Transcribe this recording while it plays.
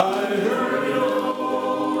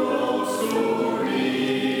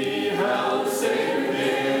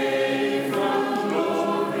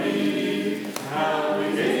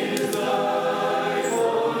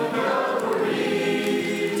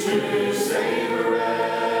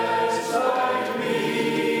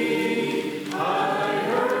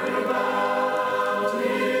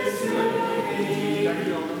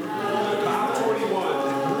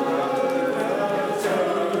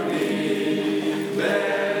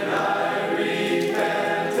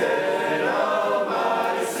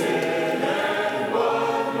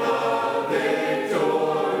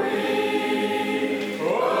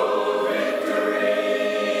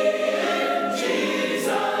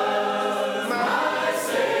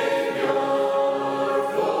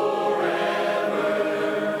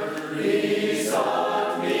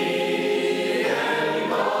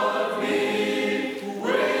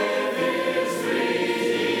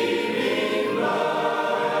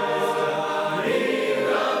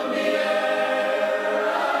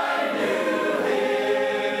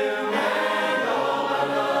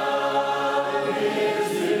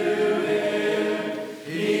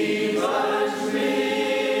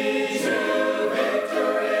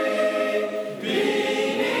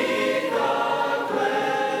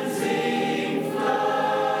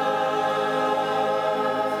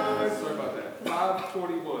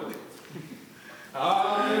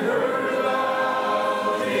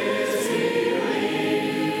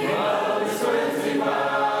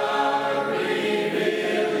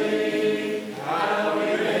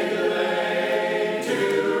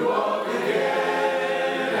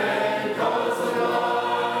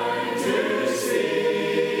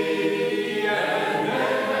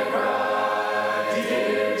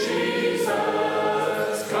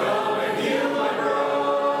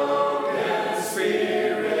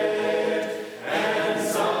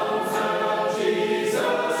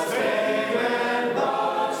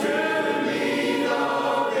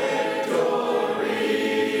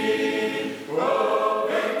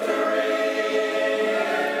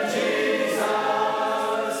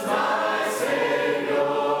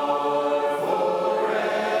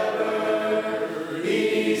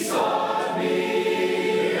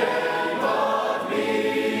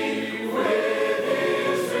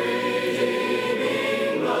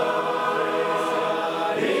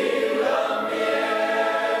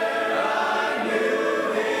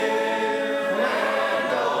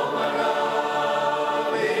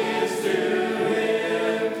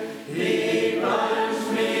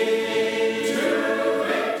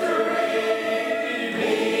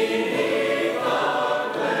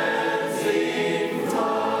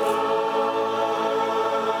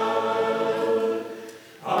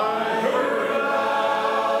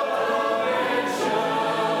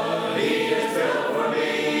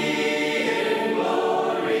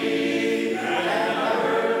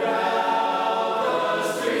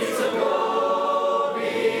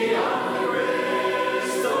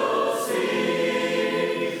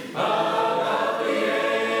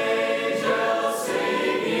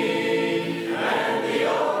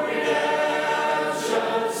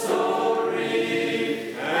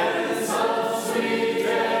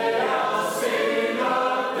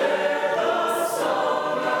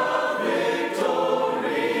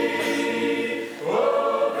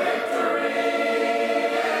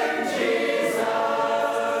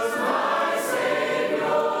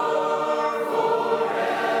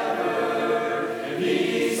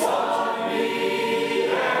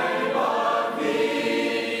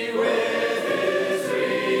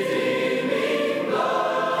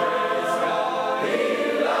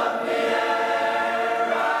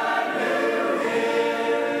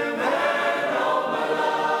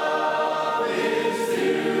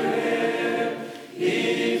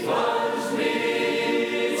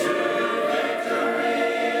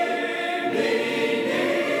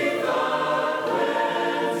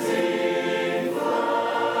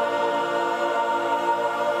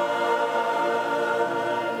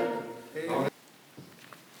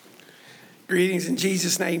Greetings in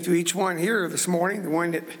Jesus' name to each one here this morning, the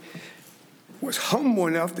one that was humble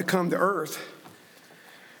enough to come to earth,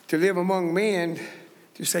 to live among men,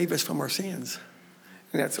 to save us from our sins.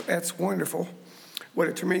 And that's wonderful. What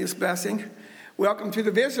a tremendous blessing. Welcome to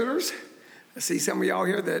the visitors. I see some of y'all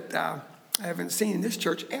here that I haven't seen in this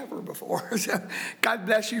church ever before. So God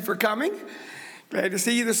bless you for coming. Glad to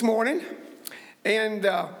see you this morning. And,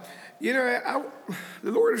 the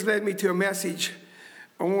Lord has led me to a message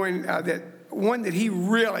on one that he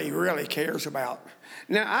really, really cares about.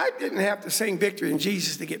 Now, I didn't have to sing Victory in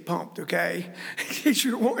Jesus to get pumped, okay? In case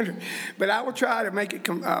you're wondering. But I will try to make it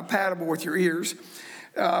compatible with your ears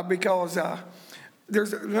because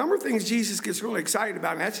there's a number of things Jesus gets really excited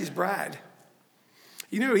about, and that's his bride.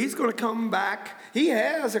 You know, he's going to come back. He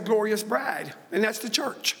has a glorious bride, and that's the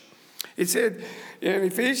church. It said in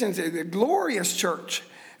Ephesians, the glorious church.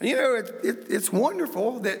 And, you know, it's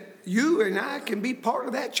wonderful that you and I can be part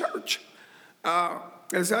of that church.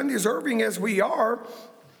 As undeserving as we are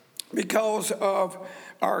because of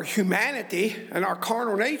our humanity and our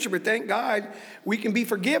carnal nature, but thank God we can be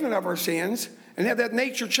forgiven of our sins and have that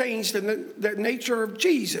nature changed in the nature of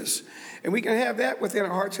Jesus. And we can have that within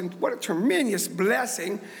our hearts. And what a tremendous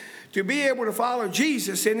blessing to be able to follow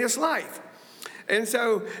Jesus in this life. And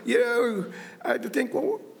so, I had to think,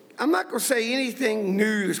 well, I'm not going to say anything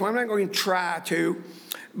new, so I'm not going to try to.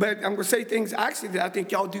 But I'm going to say things actually that I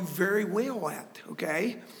think y'all do very well at,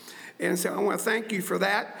 okay? And so I want to thank you for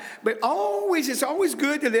that. But it's always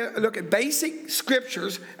good to look at basic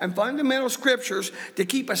scriptures and fundamental scriptures to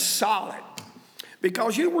keep us solid.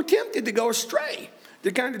 Because, we're tempted to go astray,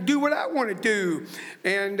 to kind of do what I want to do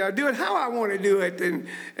and do it how I want to do it.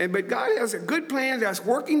 But God has a good plan that's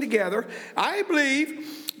working together. I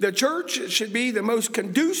believe the church should be the most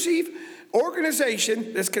conducive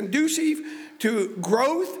organization that's conducive to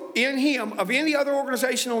growth in him of any other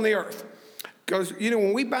organization on the earth. Because,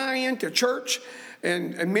 when we buy into church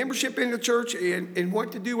and membership in the church and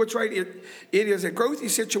want to do what's right, it is a growthy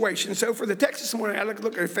situation. So for the text this morning, I'd like to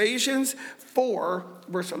look at Ephesians 4,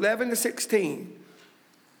 verse 11 to 16.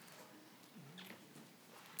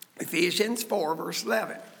 Ephesians 4, verse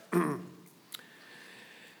 11.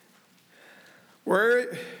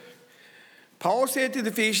 Where Paul said to the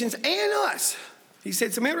Ephesians and us, he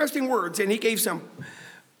said some interesting words, and he gave some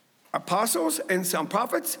apostles and some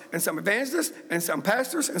prophets and some evangelists and some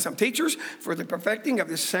pastors and some teachers for the perfecting of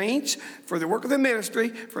the saints, for the work of the ministry,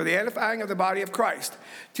 for the edifying of the body of Christ,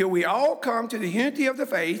 till we all come to the unity of the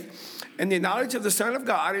faith and the knowledge of the Son of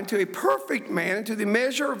God, into a perfect man, into the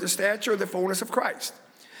measure of the stature of the fullness of Christ,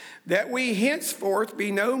 that we henceforth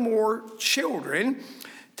be no more children,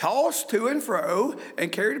 tossed to and fro,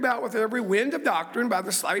 and carried about with every wind of doctrine by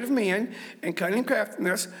the sleight of men and cunning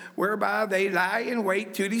craftiness, whereby they lie in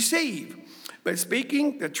wait to deceive. But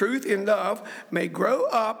speaking the truth in love may grow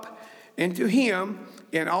up into him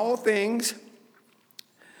in all things,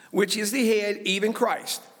 which is the head, even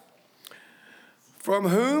Christ, from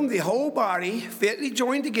whom the whole body, fitly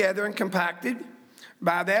joined together and compacted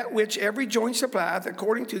by that which every joint supplieth,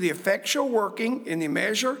 according to the effectual working in the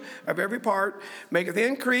measure of every part, maketh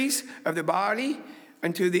increase of the body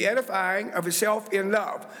unto the edifying of itself in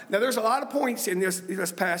love. Now, there's a lot of points in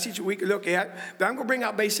this passage we could look at, but I'm going to bring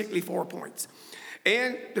out basically 4 points.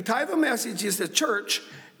 And the title of the message is The Church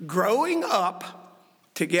Growing Up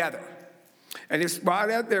Together. And it's right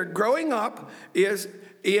out there. Growing up is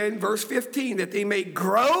in verse 15, that they may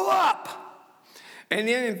grow up. And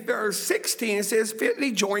then in verse 16, it says,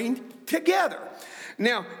 fitly joined together.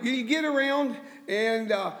 Now, you get around,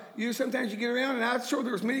 and sometimes you get around, and I'm sure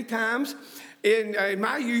there was many times in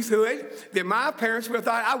my youthhood that my parents would have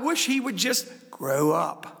thought, I wish he would just grow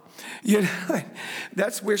up.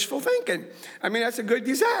 That's wishful thinking. I mean, that's a good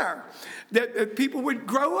desire, that people would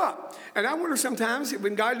grow up. And I wonder sometimes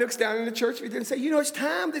when God looks down in the church, he didn't say, it's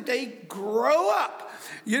time that they grow up.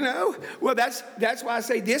 Well, that's why I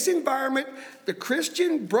say this environment, the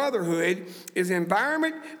Christian brotherhood, is an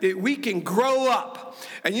environment that we can grow up.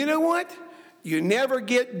 And you know what? You never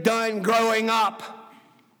get done growing up.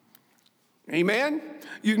 Amen?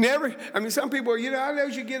 Some people, I know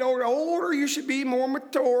as you get older, you should be more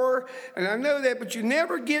mature. And I know that, but you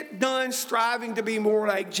never get done striving to be more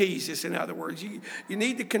like Jesus. In other words, you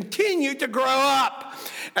need to continue to grow up.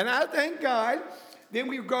 And I thank God. Then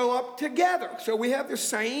we grow up together. So we have the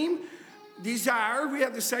same desire. We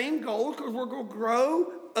have the same goal because we're going to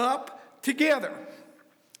grow up together.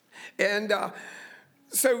 And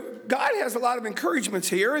so God has a lot of encouragements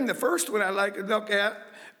here. And the first one I'd like to look at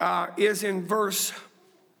is in verse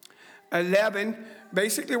 11,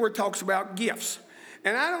 basically where it talks about gifts.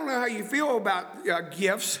 And I don't know how you feel about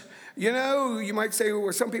gifts. You know, you might say,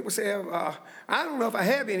 well, some people say, I don't know if I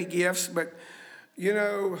have any gifts, but, you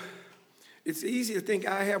know, it's easy to think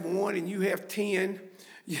I have one and you have 10.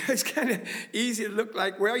 Yeah, it's kind of easy to look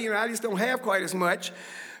like, well, you know, I just don't have quite as much.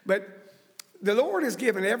 But the Lord has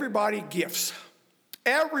given everybody gifts.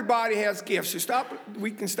 Everybody has gifts. So we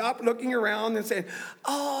can stop looking around and saying,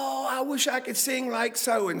 oh, I wish I could sing like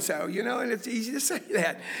so-and-so, you know, and it's easy to say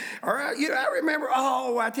that. All right, you know, I remember,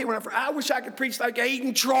 I tell you I wish I could preach like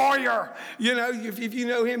Aiden Troyer. You know, if you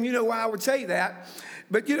know him, you know why I would say that.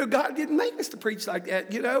 But, you know, God didn't make us to preach like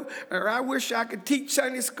that, you know, or I wish I could teach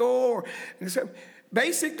Sunday school. And so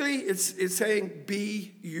basically, it's saying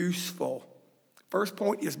be useful. First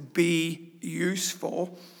point is be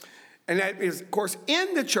useful. And that is, of course,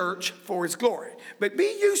 in the church for his glory. But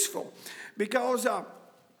be useful because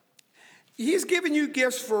he's given you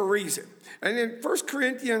gifts for a reason. And then 1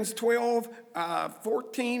 Corinthians 12,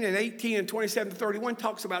 14 and 18 and 27 to 31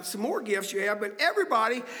 talks about some more gifts you have. But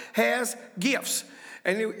everybody has gifts.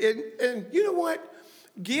 And you know what?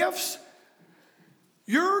 Gifts,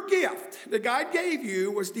 your gift that God gave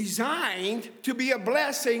you was designed to be a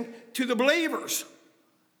blessing to the believers.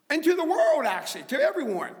 And to the world, actually, to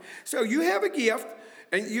everyone. So you have a gift,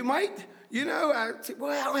 and you might, you know, say,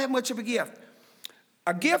 well, I don't have much of a gift.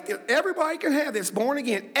 A gift that everybody can have that's born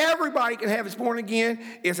again, everybody can have that's born again,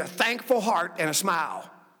 is a thankful heart and a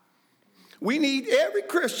smile. We need, every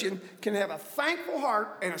Christian can have a thankful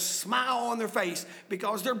heart and a smile on their face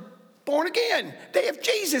because they're born again. They have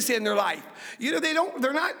Jesus in their life. You know,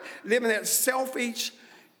 they're not living that selfish,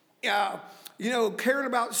 caring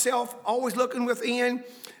about self, always looking within,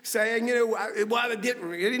 saying, you know, well, it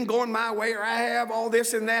didn't go in my way, or I have all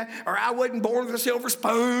this and that, or I wasn't born with a silver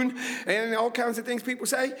spoon, and all kinds of things people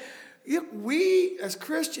say. You know, we, as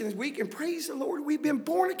Christians, we can praise the Lord. We've been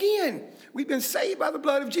born again. We've been saved by the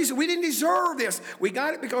blood of Jesus. We didn't deserve this. We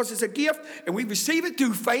got it because it's a gift, and we receive it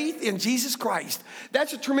through faith in Jesus Christ.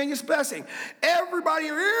 That's a tremendous blessing. Everybody,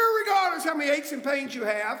 regardless how many aches and pains you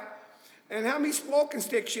have, and how many walking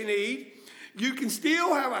sticks you need, you can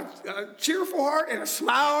still have a cheerful heart and a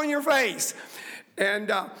smile on your face.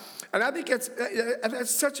 And I think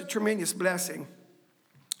that's such a tremendous blessing.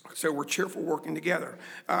 So we're cheerful working together.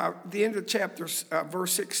 The end of the chapter,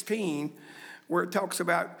 verse 16, where it talks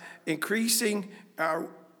about increasing, the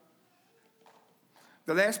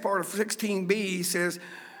last part of 16b says,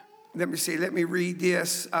 let me read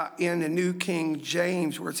this in the New King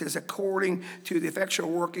James, where it says, according to the effectual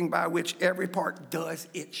working by which every part does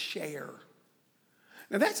its share.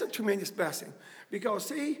 Now, that's a tremendous blessing because,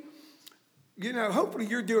 see, you know, hopefully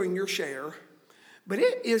you're doing your share, but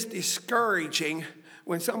it is discouraging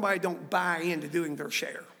when somebody don't buy into doing their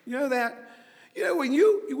share. You know that? You know, when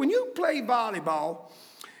you play volleyball,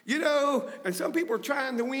 you know, and some people are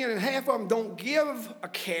trying to win and half of them don't give a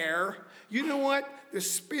care, you know what? The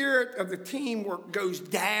spirit of the teamwork goes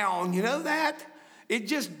down. You know that? It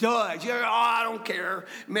just does. You know, I don't care.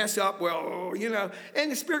 Mess up, well, you know. And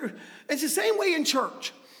the Spirit, it's the same way in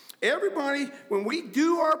church. Everybody, when we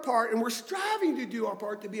do our part, and we're striving to do our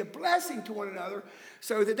part to be a blessing to one another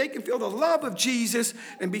so that they can feel the love of Jesus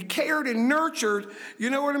and be cared and nurtured, you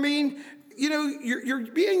know what I mean? You know, you're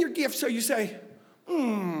being your gift, so you say,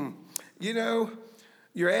 you know,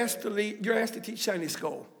 you're asked to teach Sunday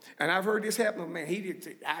school. And I've heard this happen. Man, he did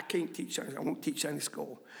say, I can't teach Sunday school. I won't teach Sunday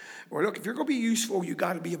school. Well, look, if you're going to be useful, you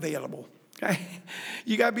got to be available. Okay?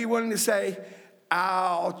 You got to be willing to say,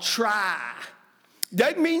 I'll try.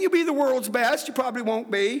 Doesn't mean you'll be the world's best. You probably won't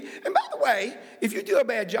be. And by the way, if you do a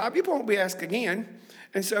bad job, you won't be asked again.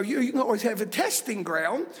 And so you can always have a testing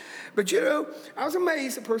ground. But, you know, I was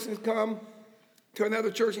amazed a person had come to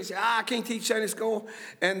another church and said, I can't teach Sunday school.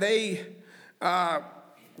 And they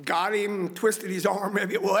got him, twisted his arm,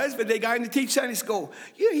 maybe it was, but they got him to teach Sunday school.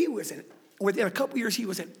 You know, within a couple years, he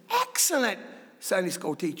was an excellent Sunday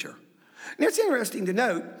school teacher. And it's interesting to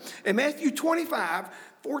note, in Matthew 25,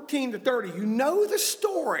 14 to 30, you know the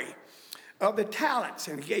story of the talents.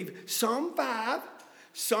 And he gave some 5,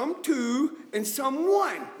 some 2, and some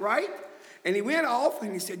 1, right? And he went off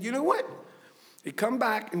and he said, you know what? He come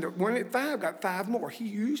back, and the one at 5 got 5 more. He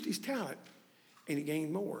used his talent, and he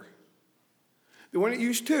gained more. The one that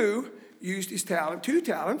used 2 used his talent, 2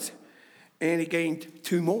 talents, and he gained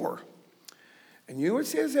 2 more. And you know what it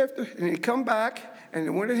says after? And he come back, and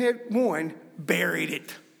the one that had 1 buried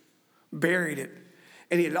it.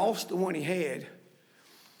 And he lost the one he had.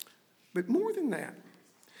 But more than that,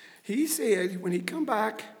 he said when he come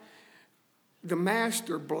back, the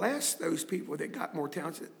master blessed those people that got more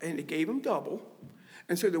talents, and he gave them double.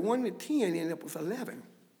 And so the one at 10 ended up with 11.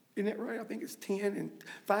 Isn't that right? I think it's 10 and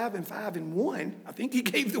 5 and 5 and 1. I think he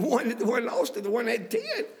gave the one that the one lost to the one that had 10.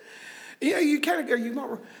 You know, you kind of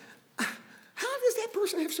go, how does that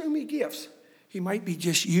person have so many gifts? He might be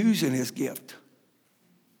just using his gift.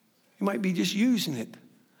 He might be just using it.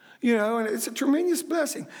 You know, and it's a tremendous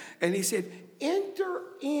blessing. And he said, enter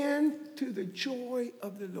into the joy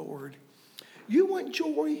of the Lord. You want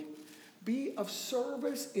joy? Be of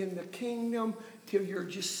service in the kingdom till you're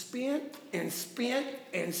just spent and spent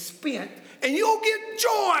and spent, and you'll get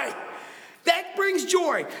joy. That brings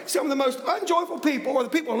joy. Some of the most unjoyful people are the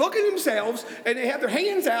people look at themselves and they have their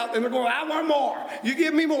hands out and they're going, I want more. You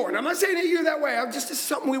give me more. And I'm not saying that you're that way. This is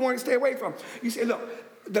something we want to stay away from. You say, look,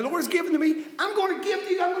 the Lord has given to me. I'm going to give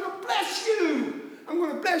to you. I'm going to bless you. I'm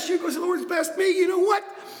going to bless you because the Lord has blessed me. You know what?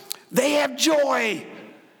 They have joy.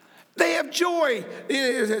 They have joy. It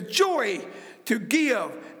is a joy to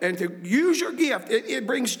give and to use your gift. It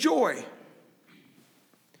brings joy.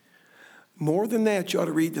 More than that, you ought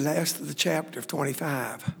to read the last of the chapter of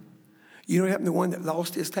 25. You know what happened to the one that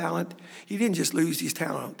lost his talent? He didn't just lose his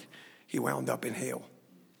talent. He wound up in hell.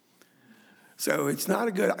 So it's not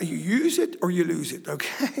a good, you use it or you lose it,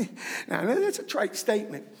 okay? Now, I know that's a trite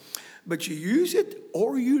statement, but you use it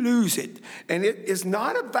or you lose it. And it is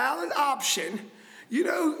not a valid option. You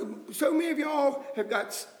know, so many of y'all have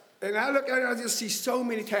got, and I look at it, I just see so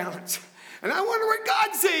many talents. And I wonder what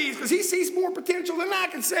God sees, because he sees more potential than I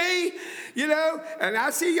can see, you know. And I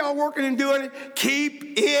see y'all working and doing it.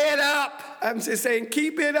 Keep it up. I'm just saying,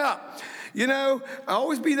 keep it up. You know, I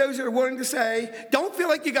always be those that are willing to say, don't feel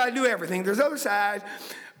like you got to do everything. There's the other side.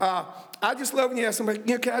 I just love when you ask somebody,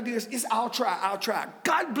 you know, can I do this? Yes, I'll try.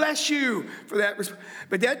 God bless you for that.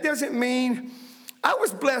 But that doesn't mean, I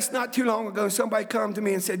was blessed not too long ago. Somebody come to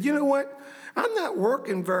me and said, you know what? I'm not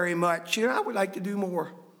working very much. You know, I would like to do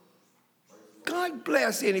more. God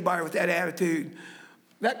bless anybody with that attitude.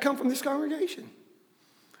 That come from this congregation.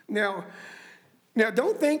 Now,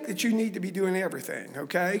 don't think that you need to be doing everything,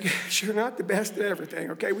 okay? You're not the best at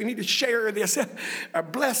everything, okay? We need to share this, a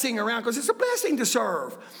blessing around, because it's a blessing to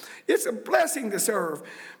serve. It's a blessing to serve.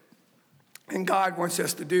 And God wants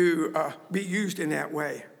us to be used in that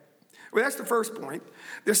way. Well, that's the first point.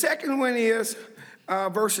 The second one is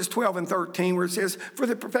verses 12 and 13, where it says, for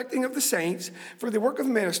the perfecting of the saints, for the work of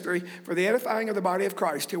ministry, for the edifying of the body of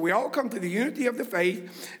Christ, till we all come to the unity of the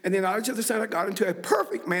faith and the knowledge of the Son of God, into a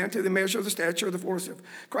perfect man, to the measure of the stature of the fullness of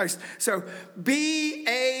Christ. So be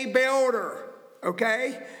a builder,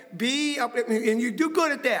 okay? And you do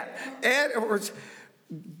good at that. In other words,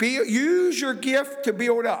 use your gift to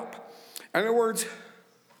build up. In other words,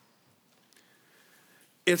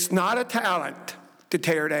 it's not a talent to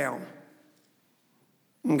tear down.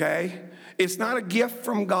 Okay? It's not a gift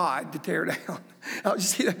from God to tear down.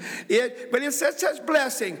 But it's such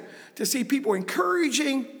blessing to see people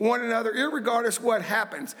encouraging one another, irregardless what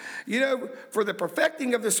happens. You know, for the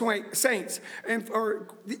perfecting of the saints. And for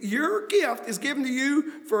your gift is given to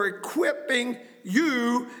you for equipping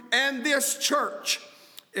you and this church.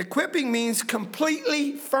 Equipping means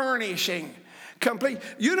completely furnishing. Complete.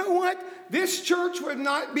 You know what? This church would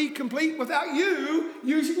not be complete without you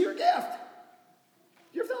using your gift.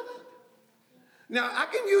 You ever thought that? Now, I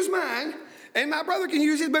can use mine, and my brother can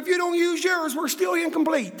use it, but if you don't use yours, we're still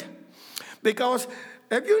incomplete. Because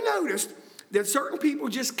have you noticed that certain people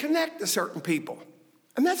just connect to certain people?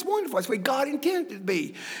 And that's wonderful. That's what God intended it to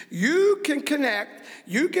be. You can connect,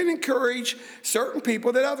 you can encourage certain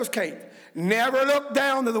people that others can't. Never look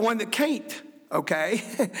down to the one that can't, okay?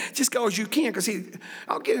 Just because you can, because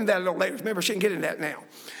I'll get into that a little later. Maybe I shouldn't get into that now.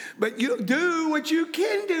 But you do what you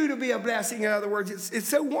can do to be a blessing. In other words, it's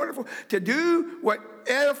so wonderful to do what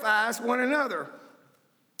edifies one another.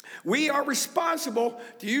 We are responsible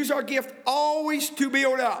to use our gift always to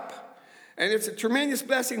build up. And it's a tremendous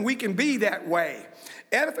blessing we can be that way.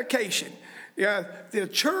 Edification. Yeah, the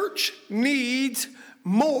church needs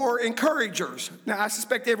more encouragers. Now, I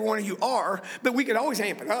suspect every one of you are, but we can always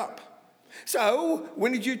amp it up. So,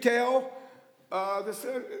 when did you tell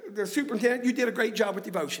the superintendent, you did a great job with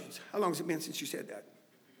devotions? How long has it been since you said that?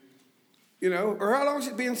 You know, or how long has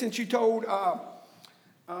it been since you told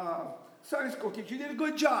Sunday school teacher, you did a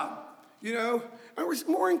good job? You know, there was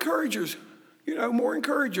more encouragers. You know, more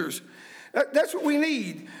encouragers. That's what we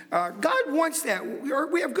need. God wants that.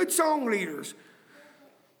 We have good song leaders.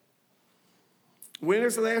 When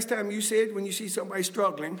is the last time you said, when you see somebody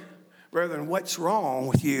struggling, rather than what's wrong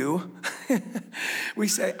with you, we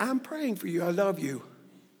say, I'm praying for you, I love you.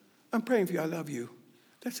 I'm praying for you, I love you.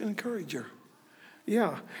 That's an encourager.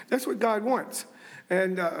 Yeah, that's what God wants.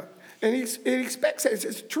 And he expects that. It's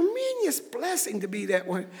a tremendous blessing to be that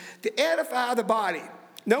one, to edify the body.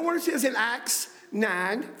 No one says in Acts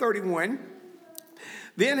 9:31.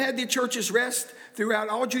 Then had the churches rest throughout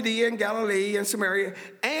all Judea and Galilee and Samaria,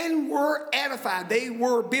 and were edified. They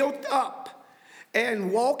were built up.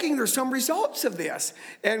 And walking, there's some results of this.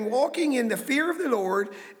 And walking in the fear of the Lord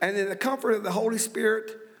and in the comfort of the Holy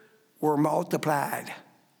Spirit were multiplied.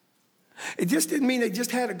 It just didn't mean they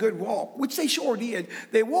just had a good walk, which they sure did.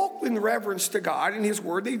 They walked in reverence to God and His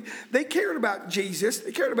Word. They cared about Jesus.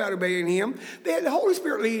 They cared about obeying Him. They had the Holy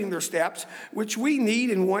Spirit leading their steps, which we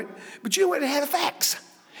need and want. But you know what? It had effects.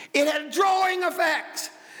 It had drawing effects.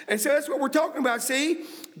 And so that's what we're talking about, see?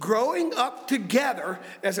 Growing up together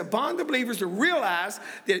as a bond of believers to realize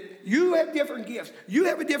that you have different gifts. You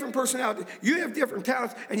have a different personality. You have different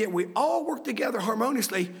talents. And yet we all work together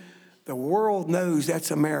harmoniously. The world knows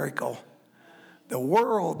that's a miracle. The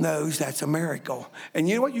world knows that's a miracle. And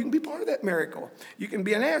you know what? You can be part of that miracle. You can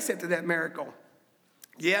be an asset to that miracle.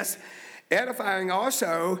 Yes, edifying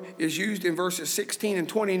also is used in verses 16 and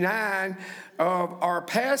 29 of our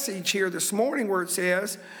passage here this morning, where it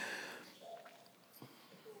says,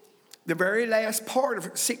 the very last part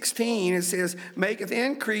of 16, it says, maketh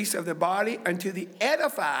increase of the body unto the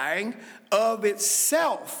edifying of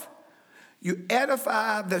itself. You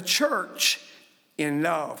edify the church in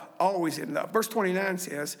love, always in love. Verse 29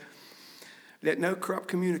 says, let no corrupt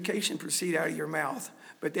communication proceed out of your mouth,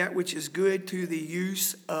 but that which is good to the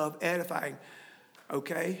use of edifying.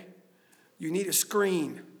 Okay? You need a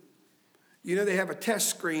screen. You know they have a test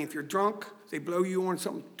screen. If you're drunk, they blow you on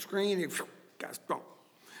some screen, and guy's drunk.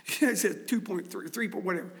 It says 2.3, 3,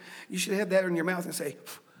 whatever. You should have that in your mouth and say,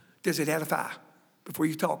 does it edify? Before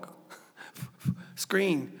you talk.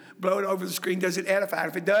 Screen. Blow it over the screen. Does it edify?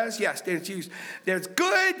 If it does, yes, then it's used. Then it's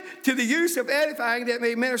good to the use of edifying that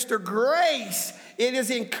may minister grace. It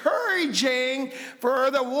is encouraging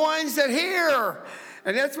for the ones that hear.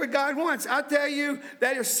 And that's what God wants. I tell you,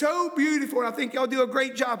 that is so beautiful. And I think y'all do a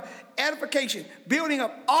great job. Edification, building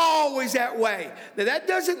up, always that way. Now, that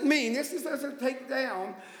doesn't mean, this doesn't take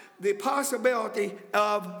down the possibility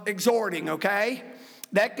of exhorting, okay?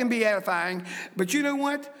 That can be edifying. But you know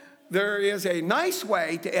what? There is a nice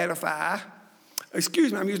way to edify.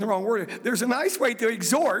 Excuse me, I'm using the wrong word. There's a nice way to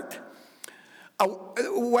exhort, a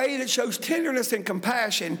way that shows tenderness and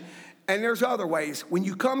compassion. And there's other ways. When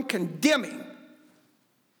you come condemning,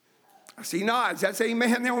 I see nods. That's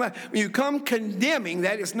amen. When you come condemning,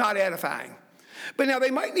 that is not edifying. But now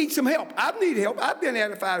they might need some help. I've needed help. I've been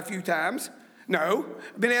edified a few times. No,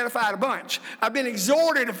 I've been edified a bunch. I've been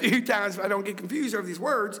exhorted a few times, if I don't get confused over these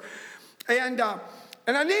words.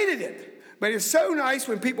 And I needed it. But it's so nice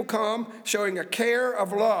when people come showing a care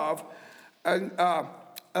of love, and a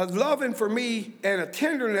loving for me and a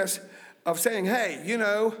tenderness of saying, hey, you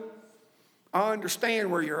know, I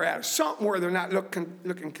understand where you're at. Something where they're not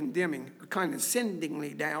looking condemning or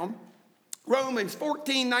condescendingly down. Romans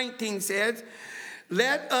 14:19 says,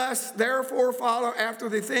 let us therefore follow after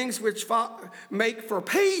the things which make for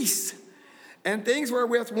peace, and things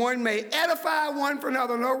wherewith one may edify one for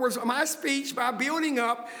another. In other words, my speech, by building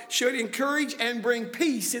up, should encourage and bring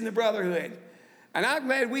peace in the brotherhood. And I'm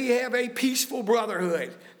glad we have a peaceful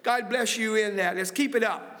brotherhood. God bless you in that. Let's keep it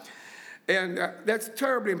up. And that's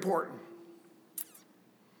terribly important.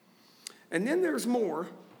 And then there's more.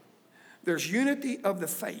 There's unity of the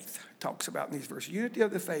faith, talks about in these verses. Unity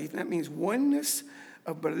of the faith, and that means oneness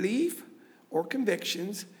of belief or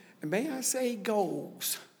convictions, and may I say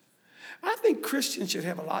goals. I think Christians should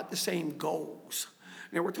have a lot of the same goals.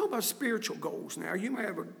 Now, we're talking about spiritual goals now. You may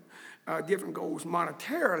have different goals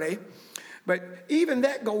monetarily, but even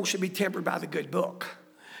that goal should be tempered by the good book.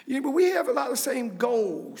 You know, but we have a lot of the same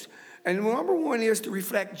goals, and number one is to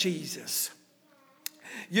reflect Jesus.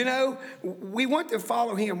 You know, we want to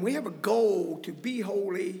follow him. We have a goal to be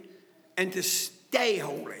holy and to stay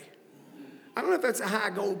holy. I don't know if that's a high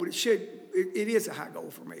goal, but it is a high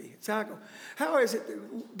goal for me. It's a high goal. How is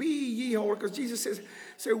it? Be ye holy, because Jesus says,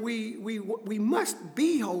 so we must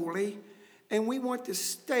be holy, and we want to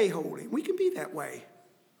stay holy. We can be that way.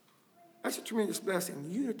 That's a tremendous blessing.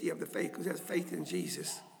 Unity of the faith, because that's faith in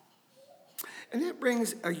Jesus. And that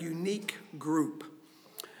brings a unique group.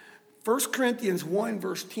 1 Corinthians 1,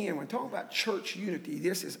 verse 10, when talking about church unity,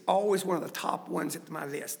 this is always one of the top ones at my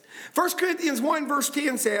list. 1 Corinthians 1, verse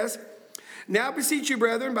 10 says, now beseech you,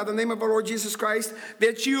 brethren, by the name of our Lord Jesus Christ,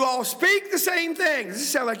 that you all speak the same thing. Does this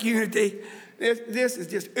sound like unity? This is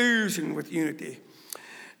just oozing with unity.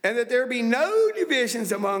 And that there be no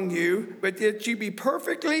divisions among you, but that you be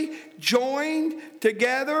perfectly joined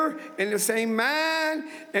together in the same mind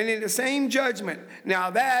and in the same judgment. Now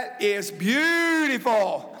that is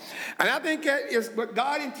beautiful. And I think that is what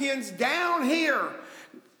God intends down here.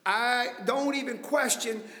 I don't even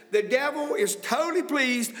question the devil is totally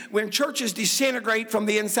pleased when churches disintegrate from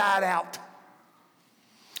the inside out.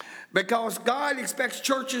 Because God expects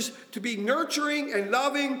churches to be nurturing and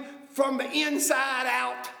loving from the inside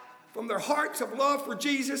out, from their hearts of love for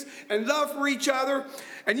Jesus and love for each other.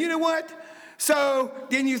 And you know what? So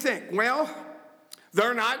then you think, well,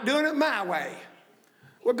 they're not doing it my way.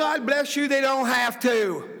 Well, God bless you, they don't have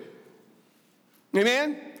to.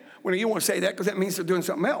 Amen? Well, you want to say that because that means they're doing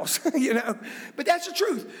something else, you know. But that's the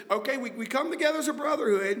truth. Okay, we come together as a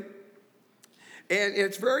brotherhood. And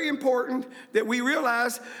it's very important that we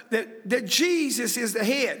realize that Jesus is the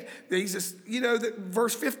head. That he's, that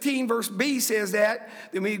verse 15, verse B says that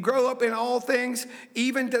we grow up in all things,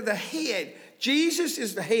 even to the head. Jesus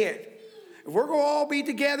is the head. If we're going to all be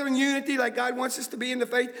together in unity like God wants us to be in the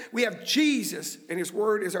faith, we have Jesus and his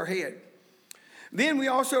word is our head. Then we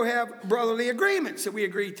also have brotherly agreements that we've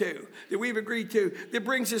agreed to, that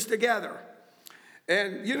brings us together.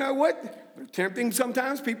 And you know what? Tempting,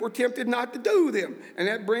 sometimes people are tempted not to do them. And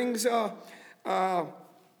that brings,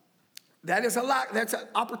 that's an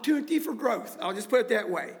opportunity for growth. I'll just put it that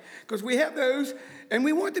way. Because we have those, and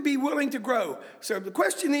we want to be willing to grow. So the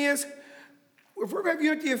question is, if we're going to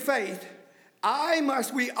have unity of faith,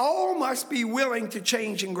 we all must be willing to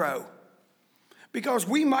change and grow. Because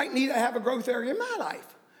we might need to have a growth area in my life.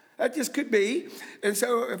 That just could be. And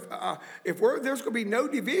so if there's going to be no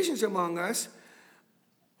divisions among us,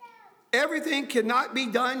 everything cannot be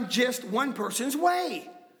done just one person's way.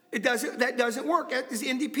 That doesn't work. That is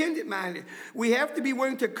independent-minded. We have to be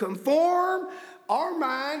willing to conform our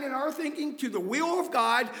mind and our thinking to the will of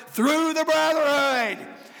God through the brotherhood.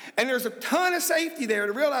 And there's a ton of safety there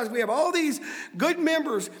to realize we have all these good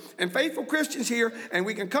members and faithful Christians here, and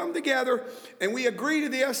we can come together and we agree to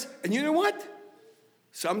this. And you know what?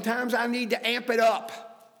 Sometimes I need to amp it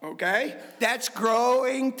up. Okay? That's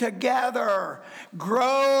growing together.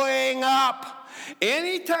 Growing up.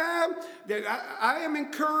 Anytime that I am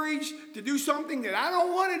encouraged to do something that I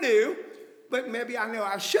don't want to do, but maybe I know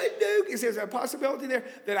I should do, because there's a possibility there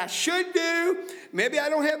that I should do. Maybe I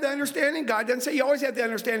don't have the understanding. God doesn't say you always have the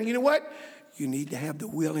understanding. You know what? You need to have the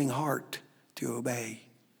willing heart to obey.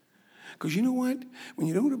 Because you know what? When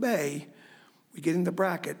you don't obey, we get in the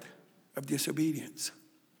bracket of disobedience.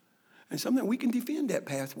 And sometimes we can defend that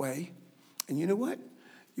pathway. And you know what?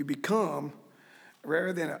 You become,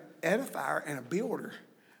 rather than an edifier and a builder,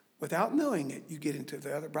 without knowing it, you get into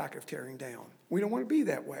the other bracket of tearing down. We don't want to be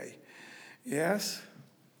that way. Yes?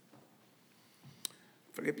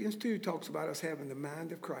 Philippians 2 talks about us having the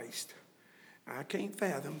mind of Christ. I can't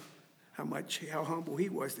fathom how humble he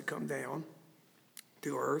was to come down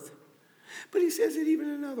to earth. But he says it even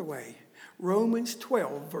another way. Romans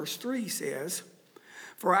 12, verse 3 says,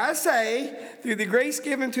 "For I say, through the grace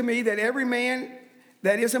given to me, that every man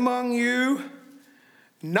that is among you,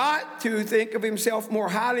 not to think of himself more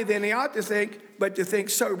highly than he ought to think, but to think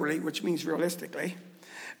soberly," which means realistically,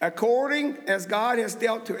 "according as God has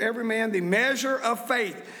dealt to every man the measure of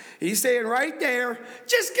faith." He's saying right there,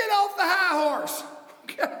 just get off the high horse.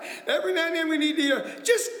 Every now and then we need to hear,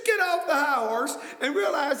 just get off the high horse and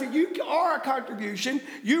realize that you are a contribution,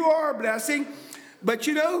 you are a blessing, but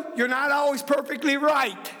you're not always perfectly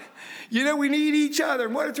right. We need each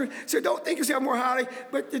other. So don't think yourself more highly,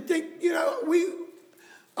 but to think,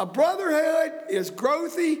 a brotherhood is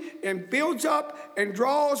growthy and builds up and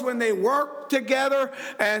draws when they work together.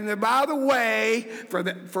 And by the way,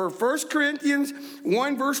 for 1 Corinthians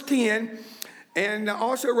 1 verse 10, and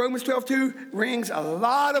also Romans 12:2 rings a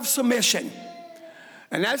lot of submission.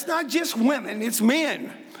 And that's not just women, it's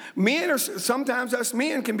men. Sometimes us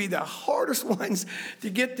men can be the hardest ones to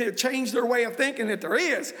get to change their way of thinking that there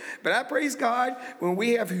is. But I praise God, when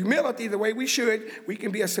we have humility the way we should, we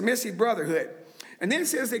can be a submissive brotherhood. And then it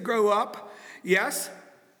says they grow up, yes,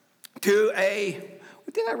 did I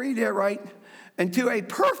read that right? And to a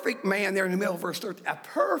perfect man, there in the middle of verse 13, a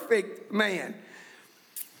perfect man.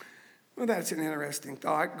 Well, that's an interesting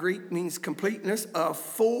thought. Greek means completeness of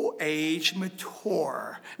full age,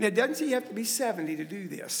 mature. Now, it doesn't say you have to be 70 to do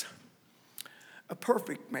this. A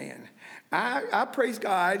perfect man. I praise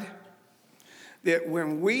God that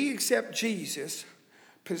when we accept Jesus,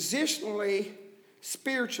 positionally,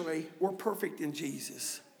 spiritually, we're perfect in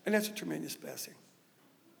Jesus. And that's a tremendous blessing.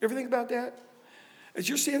 Ever think about that? As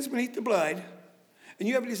your sins beneath the blood, and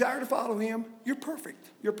you have a desire to follow him, you're perfect.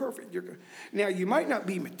 You're perfect. Now, you might not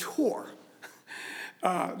be mature.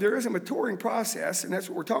 There is a maturing process, and that's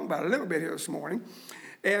what we're talking about a little bit here this morning.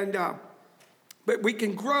 And but we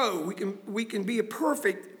can grow. We can be a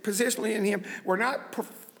perfect positionally in him. We're not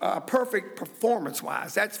perfect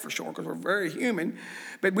performance-wise, that's for sure, because we're very human.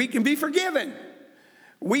 But we can be forgiven.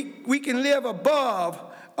 We can live above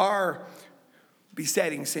our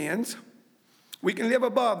besetting sins. We can live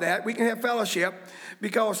above that. We can have fellowship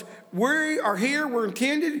because we are here, we're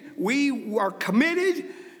intended, we are committed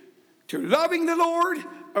to loving the Lord,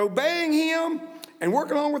 obeying Him, and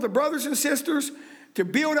working along with the brothers and sisters to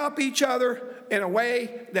build up each other in a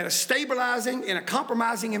way that is stabilizing in a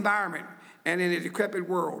compromising environment and in a decrepit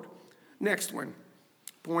world. Next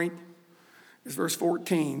point is verse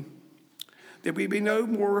 14. That we be no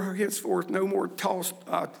more henceforth, no more tossed,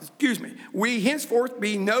 we henceforth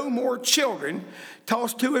be no more children,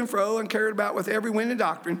 tossed to and fro and carried about with every wind of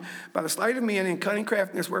doctrine by the sleight of men and cunning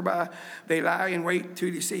craftiness whereby they lie in wait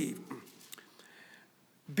to deceive.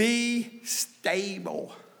 Be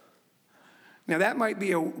stable. Now that might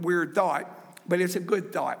be a weird thought, but it's a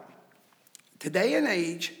good thought. The day and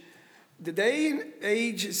age,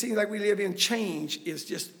 it seems like we live in, change is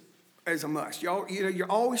just as a must.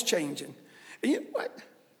 You're always changing. And you know what?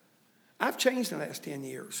 I've changed in the last 10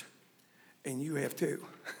 years, and you have too.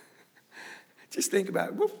 Just think about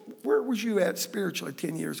it. Where was you at spiritually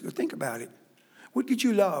 10 years ago? Think about it. What did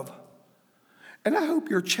you love? And I hope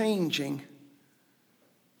you're changing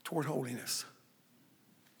toward holiness.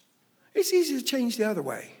 It's easy to change the other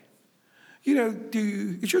way.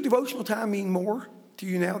 Does your devotional time mean more to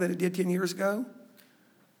you now than it did 10 years ago?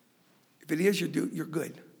 If it is, you're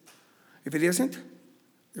good. If it isn't,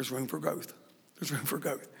 there's room for growth. There's room for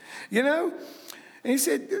growth. And he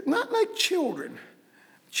said, not like children.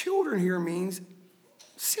 Children here means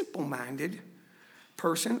simple-minded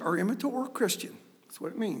person or immature Christian. That's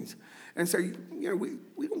what it means. And so,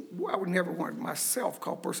 I would never want myself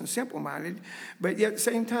call a person simple-minded, but yet at the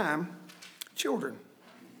same time, children.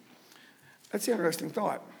 That's an interesting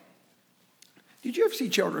thought. Did you ever see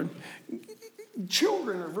children?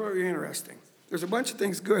 Children are very interesting. There's a bunch of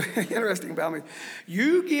things good, interesting about me.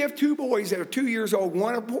 You give two boys that are 2 years old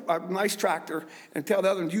one a nice tractor and tell the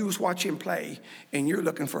other one, you just watch him play, and you're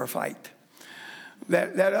looking for a fight.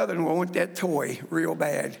 That other one will want that toy real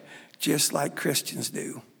bad, just like Christians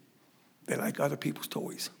do. They like other people's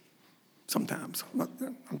toys. Sometimes.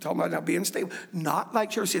 I'm talking about not being stable. Not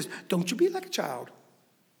like church says, don't you be like a child.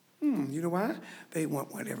 You know why? They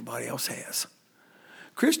want what everybody else has.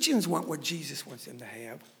 Christians want what Jesus wants them to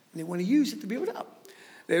have. And they want to use it to build up.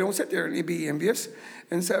 They don't sit there and be envious.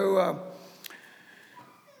 And so,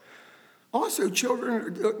 also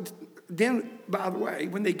children, then, by the way,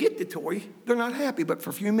 when they get the toy, they're not happy but for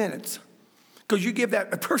a few minutes. Because you give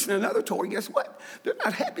that person another toy, guess what? They're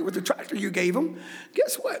not happy with the tractor you gave them.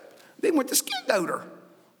 Guess what? They want the skid loader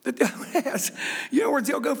that the devil has. In other words,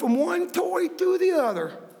 they'll go from one toy to the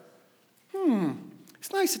other.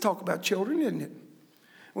 It's nice to talk about children, isn't it?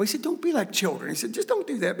 Well, he said, don't be like children. He said, just don't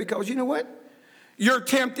do that because you know what? You're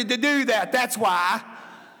tempted to do that. That's why.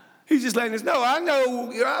 He's just letting us know. I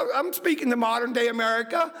know, I'm speaking to modern day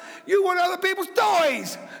America. You want other people's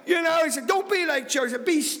toys. He said, don't be like children. He said,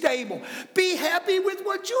 be stable. Be happy with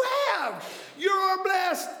what you have. You are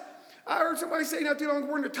blessed. I heard somebody say not too long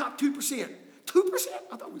ago, we're in the top 2%. 2%?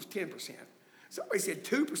 I thought it was 10%. Somebody said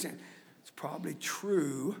 2%. It's probably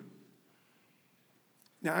true.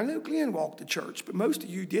 Now, I know Glenn walked to church, but most of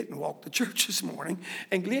you didn't walk to church this morning,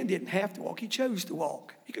 and Glenn didn't have to walk. He chose to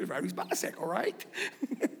walk. He could have rode his bicycle, right?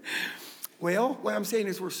 Well, what I'm saying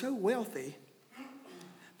is we're so wealthy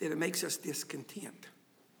that it makes us discontent.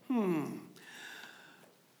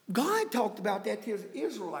 God talked about that to his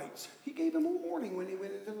Israelites. He gave them a warning when they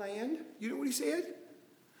went into the land. You know what he said?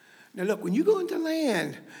 Now, look, when you go into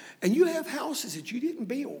land and you have houses that you didn't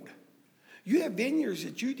build, you have vineyards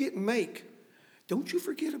that you didn't make, don't you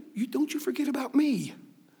forget about me.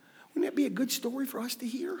 Wouldn't that be a good story for us to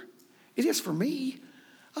hear? It is for me.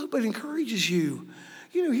 I hope it encourages you.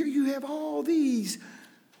 Here you have all these,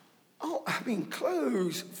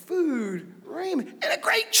 clothes, food, raiment, and a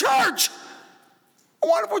great church. A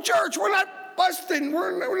wonderful church. We're not busting.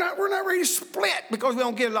 We're not ready to split because we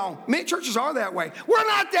don't get along. Many churches are that way. We're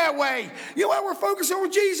not that way. You know what? We're focused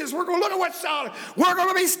on Jesus. We're going to look at what's solid. We're going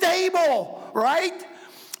to be stable, right?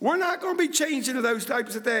 We're not going to be changing to those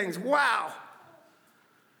types of things. Wow.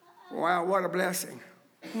 Wow, what a blessing.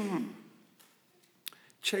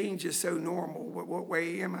 Change is so normal. What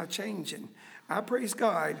way am I changing? I praise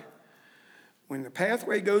God. When the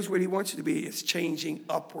pathway goes where he wants it to be, it's changing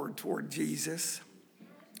upward toward Jesus.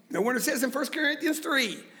 Now, when it says in 1 Corinthians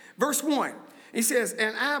 3, verse 1, he says,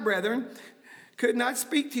 and I, brethren, could not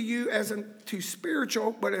speak to you as unto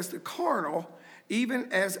spiritual, but as to carnal,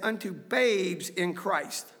 even as unto babes in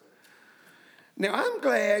Christ. Now, I'm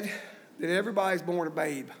glad that everybody's born a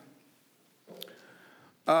babe.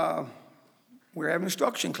 We're having an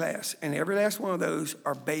instruction class, and every last one of those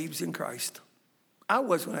are babes in Christ. I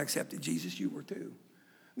was when I accepted Jesus. You were too.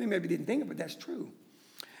 They maybe didn't think it, but that's true.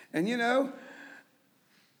 And you know,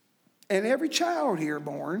 and every child here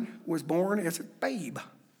was born as a babe.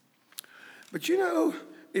 But you know,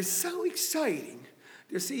 it's so exciting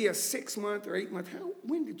to see a 6-month or 8-month.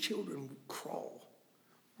 When do children crawl?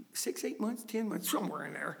 6, 8 months, 10 months, somewhere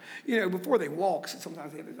in there. You know, before they walk, so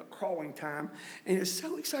sometimes they have a crawling time. And it's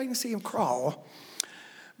so exciting to see them crawl.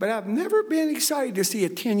 But I've never been excited to see a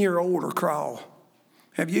 10-year-old crawl.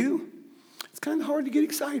 Have you? It's kind of hard to get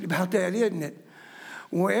excited about that, isn't it?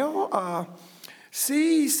 Well,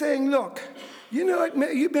 see, he's saying, look, you know,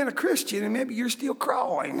 you've been a Christian and maybe you're still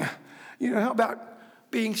crawling. You know, how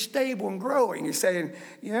about being stable and growing? He's saying,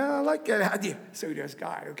 yeah, I like that idea. So does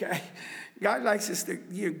God, okay? God likes us to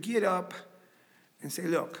get up and say,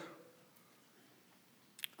 look,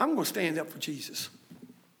 I'm going to stand up for Jesus.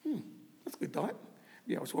 That's a good thought.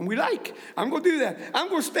 You know, it's one we like. I'm going to do that. I'm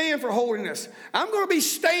going to stand for holiness. I'm going to be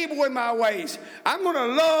stable in my ways. I'm going to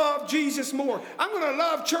love Jesus more. I'm going to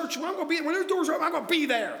love church. When those doors are open, I'm going to be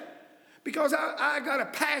there. Because I got a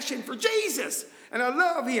passion for Jesus. And I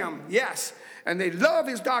love him, yes. And they love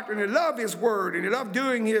his doctrine. They love his word. And they love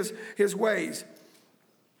doing his ways.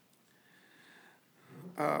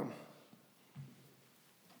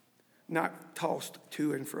 Not tossed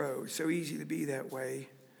to and fro. It's so easy to be that way.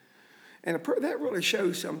 And that really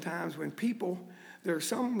shows sometimes when there are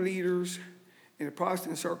some leaders in the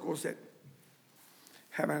Protestant circles that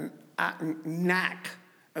have a knack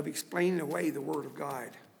of explaining away the Word of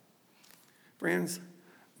God. Friends,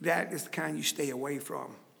 that is the kind you stay away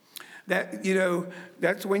from. That, you know,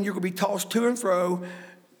 that's when you're going to be tossed to and fro.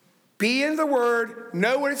 Be in the Word,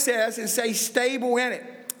 know what it says, and stay stable in it.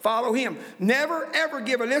 Follow him. Never, ever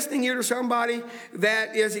give a listening ear to somebody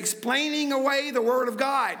that is explaining away the Word of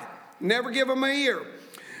God. Never give them an ear.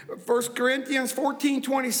 1 Corinthians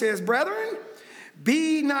 14:20 says, brethren,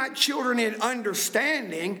 be not children in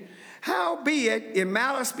understanding, howbeit in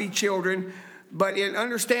malice be children, but in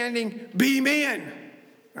understanding be men.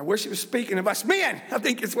 I wish it was speaking of us men. I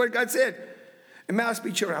think it's what God said. In malice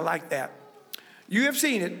be children. I like that. You have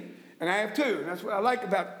seen it, and I have too. And that's what I like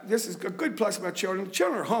about this. Is a good plus about children.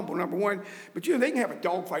 Children are humble, number one. But you know, they can have a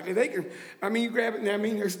dog fight. They can. I mean, you grab it, and I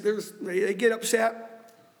mean, they get upset.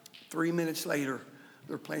 3 minutes later,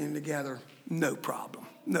 they're playing together. No problem.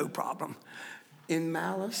 No problem. In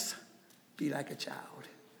malice, be like a child.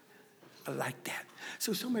 I like that.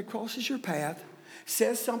 So somebody crosses your path,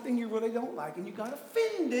 says something you really don't like, and you got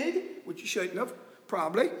offended, which you shouldn't have,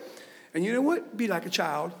 probably. And you know what? Be like a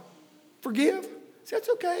child. Forgive. Say, that's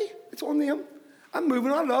okay. It's on them. I'm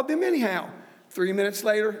moving on. I love them anyhow. 3 minutes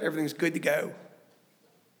later, everything's good to go.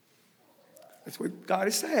 That's what God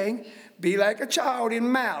is saying. Be like a child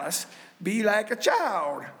in malice. Be like a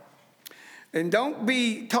child. And don't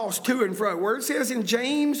be tossed to and fro. Where it says in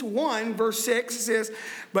James 1, verse 6, it says,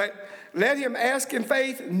 but let him ask in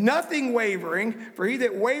faith, nothing wavering. For he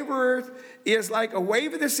that wavereth is like a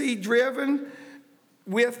wave of the sea driven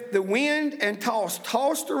with the wind and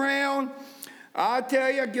tossed around. I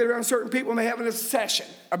tell you, I get around certain people and they have an obsession.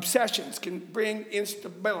 Obsessions can bring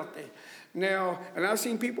instability. Now, and I've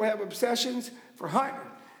seen people have obsessions for hunting.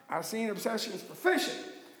 I've seen obsessions for fishing.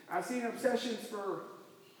 I've seen obsessions for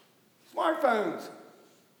smartphones.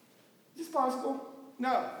 Is this possible?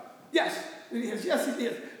 No. Yes, it is. Yes, it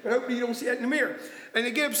is. But hopefully you don't see that in the mirror. And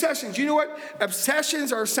they get obsessions. You know what?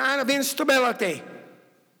 Obsessions are a sign of instability.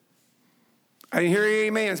 I didn't hear any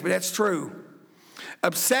amens, but that's true.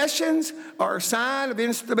 Obsessions are a sign of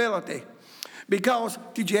instability. Because,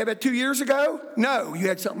 did you have it 2 years ago? No, you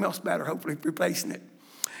had something else better, hopefully replacing it.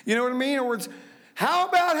 You know what I mean? In other words, how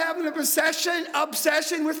about having an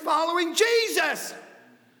obsession with following Jesus?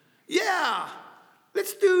 Yeah,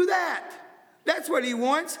 let's do that. That's what he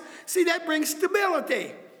wants. See, that brings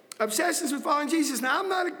stability. Obsessions with following Jesus. Now, I'm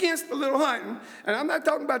not against a little hunting, and I'm not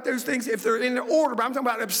talking about those things if they're in the order, but I'm talking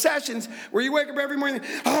about obsessions where you wake up every morning,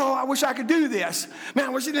 oh, I wish I could do this. Man, I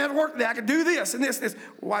wish I didn't have to work today. I could do this and this and this.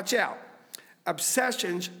 Watch out.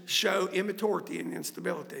 Obsessions show immaturity and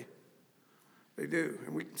instability. They do,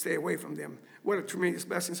 and we can stay away from them. What a tremendous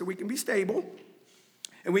blessing, so we can be stable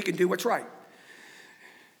and we can do what's right.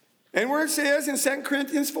 And where it says in 2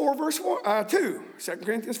 Corinthians 4, verse 2, 2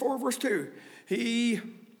 Corinthians 4, verse 2,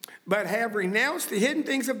 but have renounced the hidden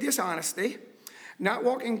things of dishonesty, not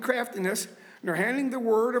walking in craftiness, nor handling the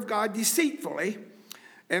word of God deceitfully,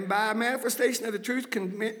 and by a manifestation of the truth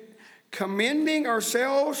commending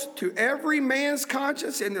ourselves to every man's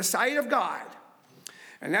conscience in the sight of God.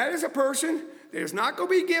 And that is a person that is not going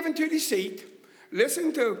to be given to deceit,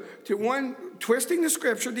 listen to one twisting the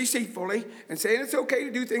scripture deceitfully and saying it's okay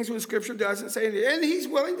to do things when the scripture doesn't say it. And he's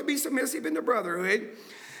willing to be submissive in the brotherhood,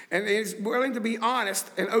 and he's willing to be honest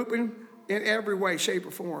and open in every way, shape,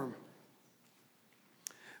 or form.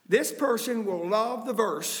 This person will love the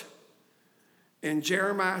verse in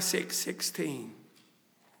Jeremiah 6:16.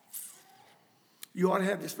 You ought to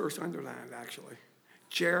have this verse underlined, actually.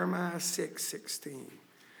 Jeremiah 6:16.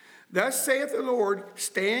 Thus saith the Lord,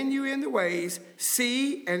 stand you in the ways,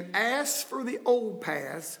 see and ask for the old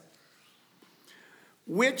paths,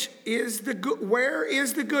 where is the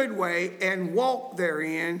good way, and walk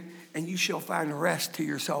therein, and you shall find rest to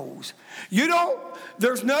your souls.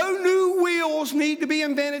 There's no new wheels need to be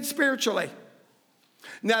invented spiritually.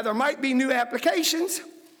 Now, there might be new applications.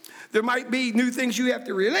 There might be new things you have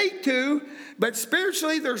to relate to, but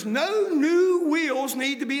spiritually, there's no new wheels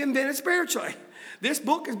need to be invented spiritually. This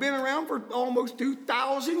book has been around for almost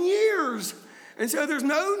 2,000 years. And so there's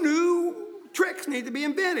no new tricks need to be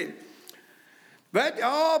invented. But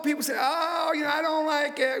people say, I don't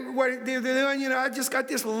like what they're doing. I just got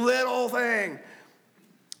this little thing.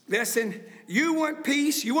 Listen, you want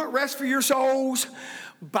peace, you want rest for your souls,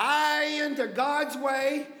 buy into God's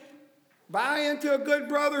way, buy into a good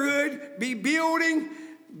brotherhood, be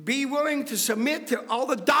willing to submit to all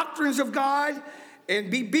the doctrines of God,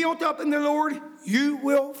 and be built up in the Lord. You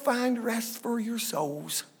will find rest for your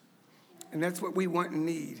souls. And that's what we want and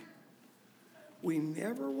need. We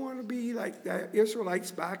never want to be like the Israelites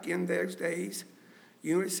back in those days.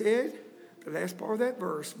 You know what it said? The last part of that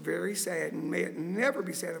verse, very sad, and may it never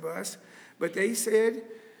be said of us, but they said,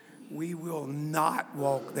 we will not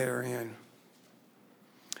walk therein.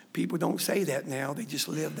 People don't say that now. They just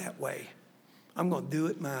live that way. I'm going to do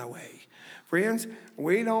it my way. Friends,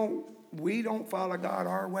 we don't follow God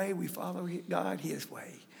our way. We follow God his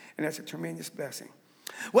way. And that's a tremendous blessing.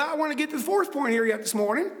 Well, I want to get to the fourth point here yet this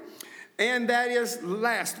morning. And that is the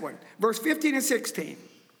last one. Verse 15 and 16.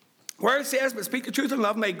 Where it says, but speak the truth in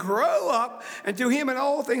love, may grow up into him in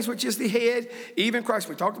all things which is the head, even Christ.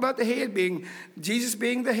 We talked about the head being, Jesus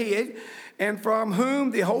being the head, and from whom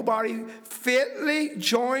the whole body fitly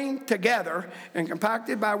joined together and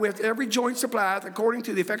compacted by with every joint supplied, according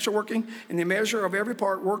to the effectual working in the measure of every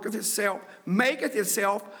part, worketh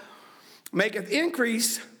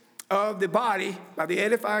increase of the body by the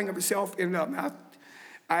edifying of itself in love. Now,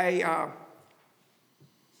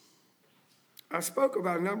 I spoke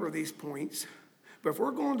about a number of these points, but if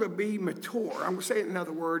we're going to be mature, I'm going to say it in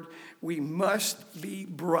another word, we must be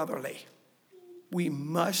brotherly. We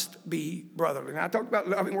must be brotherly. Now, I talked about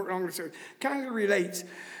loving, working on it, kind of relates,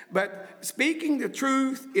 but speaking the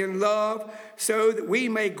truth in love so that we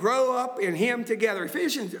may grow up in him together.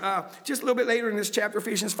 Ephesians, just a little bit later in this chapter,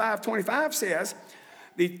 Ephesians 5:25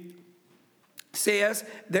 says,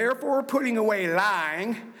 therefore, putting away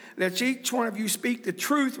lying, let each one of you speak the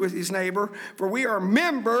truth with his neighbor, for we are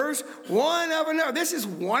members one of another. This is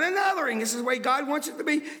one anothering. This is the way God wants it to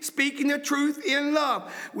be, speaking the truth in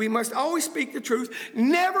love. We must always speak the truth,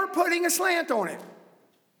 never putting a slant on it.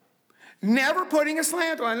 Never putting a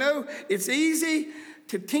slant on it. I know it's easy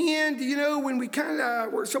to tend, when we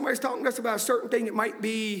where somebody's talking to us about a certain thing that might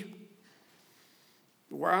be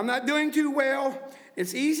where I'm not doing too well,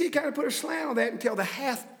 it's easy to kind of put a slant on that and tell the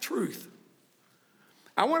half-truth.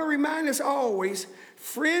 I want to remind us always,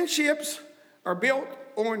 friendships are built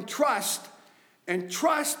on trust, and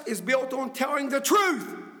trust is built on telling the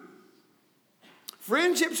truth.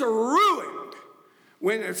 Friendships are ruined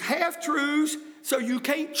when it's half-truths, so you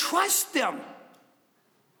can't trust them.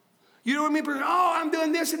 You know what I mean? I'm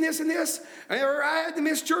doing this and this and this. Or I had to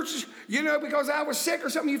miss church, because I was sick or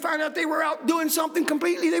something. You find out they were out doing something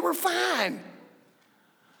completely. They were fine.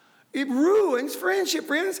 It ruins friendship,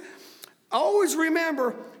 friends. Always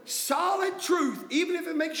remember, solid truth, even if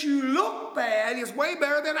it makes you look bad, is way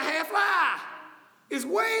better than a half lie. It's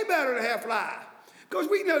way better than a half lie. Because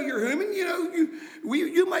we know you're human.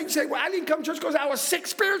 You might say, well, I didn't come to church because I was sick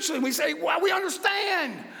spiritually. We say, well, we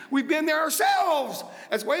understand. We've been there ourselves.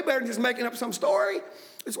 That's way better than just making up some story.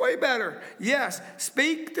 It's way better. Yes,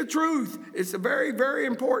 speak the truth. It's very, very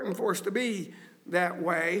important for us to be that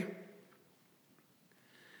way.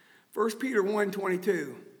 1 Peter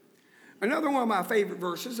 1:22. Another one of my favorite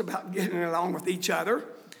verses about getting along with each other.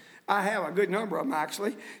 I have a good number of them,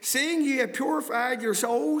 actually. Seeing ye have purified your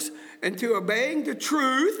souls into obeying the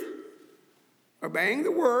truth, obeying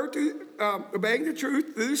the word, obeying the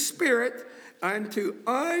truth through the Spirit, unto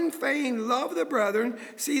unfeigned love of the brethren,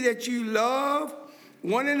 see that you love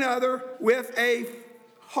one another with a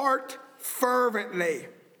heart fervently.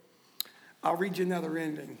 I'll read you another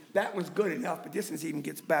ending. That one's good enough, but this one even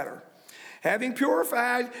gets better. Having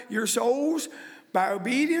purified your souls by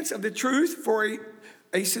obedience of the truth for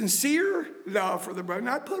a sincere love for the brother,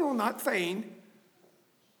 not put on, not feign.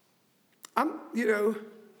 I'll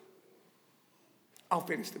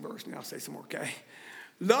finish the verse and I'll say some more, okay?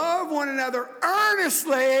 Love one another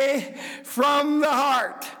earnestly from the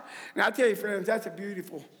heart. And I tell you, friends, that's a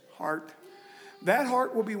beautiful heart. That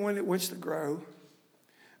heart will be one that wants to grow.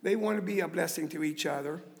 They want to be a blessing to each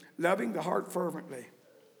other, loving the heart fervently.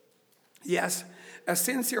 Yes, a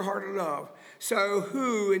sincere heart of love. So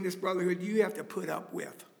who in this brotherhood do you have to put up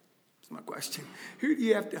with? That's my question. Who do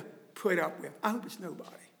you have to put up with? I hope it's nobody.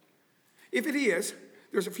 If it is,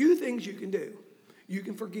 there's a few things you can do. You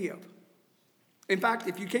can forgive. In fact,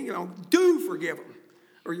 if you can't get on, do forgive them,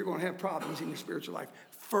 or you're going to have problems in your spiritual life.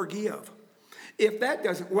 Forgive. If that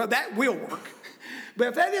doesn't, well, that will work. But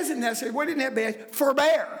if that isn't necessary, what isn't that bad?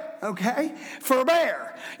 Forbear, okay?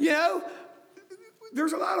 Forbear.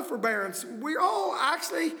 There's a lot of forbearance. We're all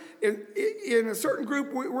actually, in a certain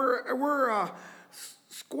group, we're a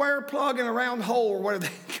square plug in a round hole, or whatever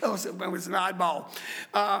they call it when it's an oddball.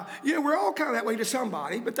 We're all kind of that way to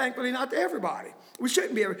somebody, but thankfully not to everybody. We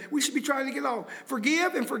shouldn't be. We should be trying to get along.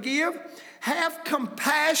 Forgive and forgive. Have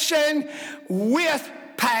compassion with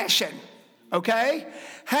passion. Okay?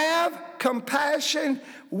 Have compassion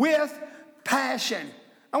with passion.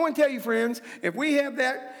 I want to tell you, friends, if we have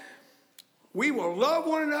that, we will love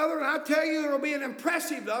one another. And I tell you, there will be an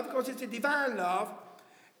impressive love because it's a divine love.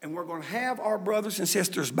 And we're going to have our brothers and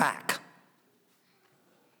sisters back.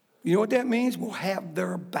 You know what that means? We'll have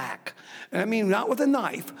their back. And I mean, not with a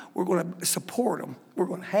knife. We're going to support them. We're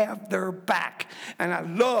going to have their back. And I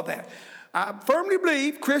love that. I firmly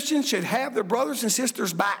believe Christians should have their brothers and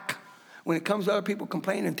sisters back when it comes to other people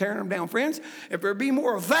complaining and tearing them down. Friends, if there be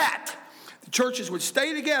more of that, the churches would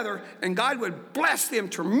stay together and God would bless them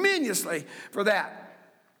tremendously for that.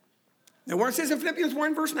 Now, what it says in Philippians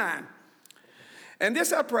 1, verse 9. And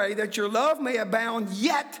this I pray, that your love may abound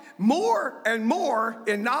yet more and more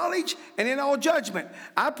in knowledge and in all judgment.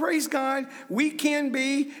 I praise God we can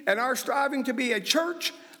be and are striving to be a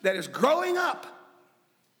church that is growing up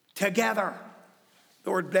together.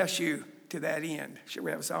 Lord bless you to that end. Shall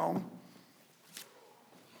we have a song?